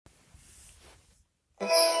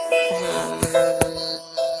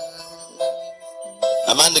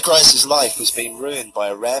Amanda Grice's life was being ruined by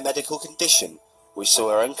a rare medical condition which saw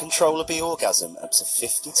her uncontrollably orgasm up to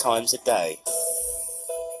 50 times a day.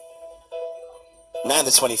 Now the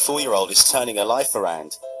 24-year-old is turning her life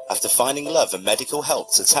around after finding love and medical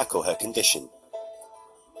help to tackle her condition.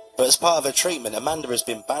 But as part of her treatment, Amanda has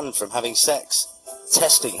been banned from having sex,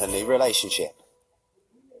 testing her new relationship.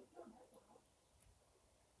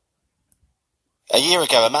 A year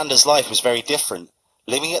ago, Amanda's life was very different,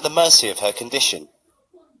 living at the mercy of her condition.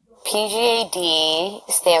 PGAD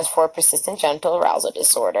stands for persistent genital arousal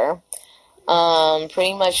disorder.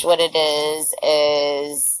 Pretty much what it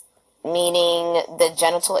is meaning the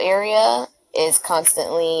genital area is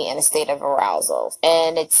constantly in a state of arousal.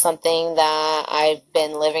 And it's something that I've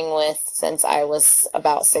been living with since I was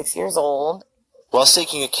about 6 years old. While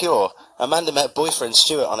seeking a cure, Amanda met boyfriend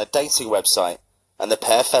Stuart on a dating website, and the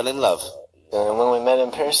pair fell in love. And when we met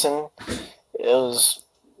in person, it was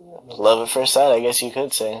love at first sight, I guess you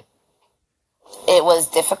could say. It was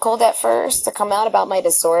difficult at first to come out about my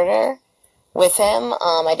disorder with him.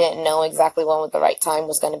 I didn't know exactly when the right time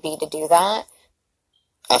was going to be to do that.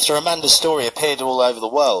 After Amanda's story appeared all over the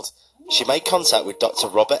world, she made contact with Dr.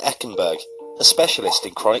 Robert Eckenberg, a specialist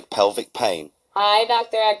in chronic pelvic pain. Hi,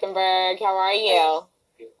 Dr. Eckenberg. How are you?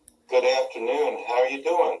 Good afternoon. How are you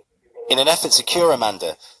doing? In an effort to cure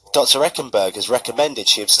Amanda, Dr. Eckenberg has recommended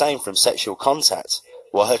she abstain from sexual contact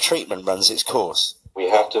while her treatment runs its course. We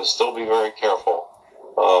have to still be very careful.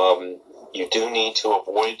 You do need to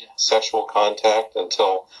avoid sexual contact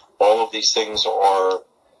until all of these things are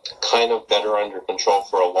kind of better under control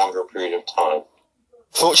for a longer period of time.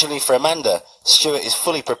 Fortunately for Amanda, Stuart is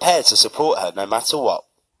fully prepared to support her no matter what.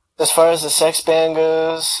 As far as the sex ban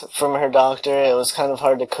goes, from her doctor, it was kind of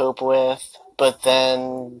hard to cope with. But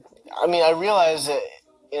then, I realized that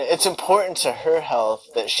it's important to her health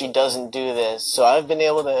that she doesn't do this, so I've been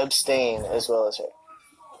able to abstain as well as her.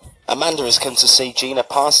 Amanda has come to see Gina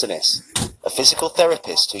Parsonis, a physical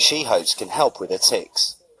therapist who she hopes can help with her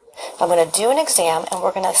tics. I'm going to do an exam, and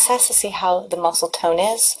we're going to assess to see how the muscle tone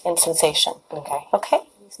is and sensation. Okay?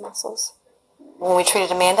 These muscles. When we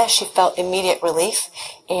treated Amanda, she felt immediate relief,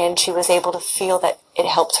 and she was able to feel that it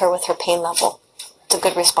helped her with her pain level. It's a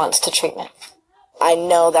good response to treatment. I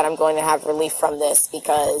know that I'm going to have relief from this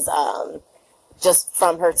because just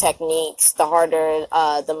from her techniques, the harder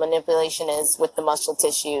the manipulation is with the muscle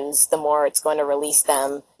tissues, the more it's going to release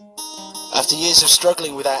them. After years of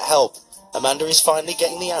struggling without help, Amanda is finally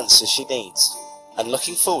getting the answers she needs and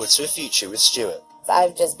looking forward to a future with Stuart.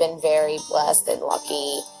 I've just been very blessed and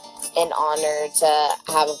lucky and honored to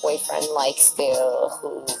have a boyfriend like Stu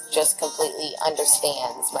who just completely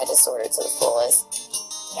understands my disorder to the fullest.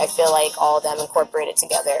 I feel like all of them incorporated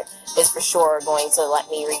together is for sure going to let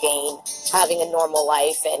me regain having a normal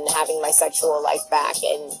life and having my sexual life back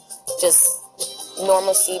and just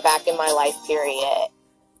normalcy back in my life, period.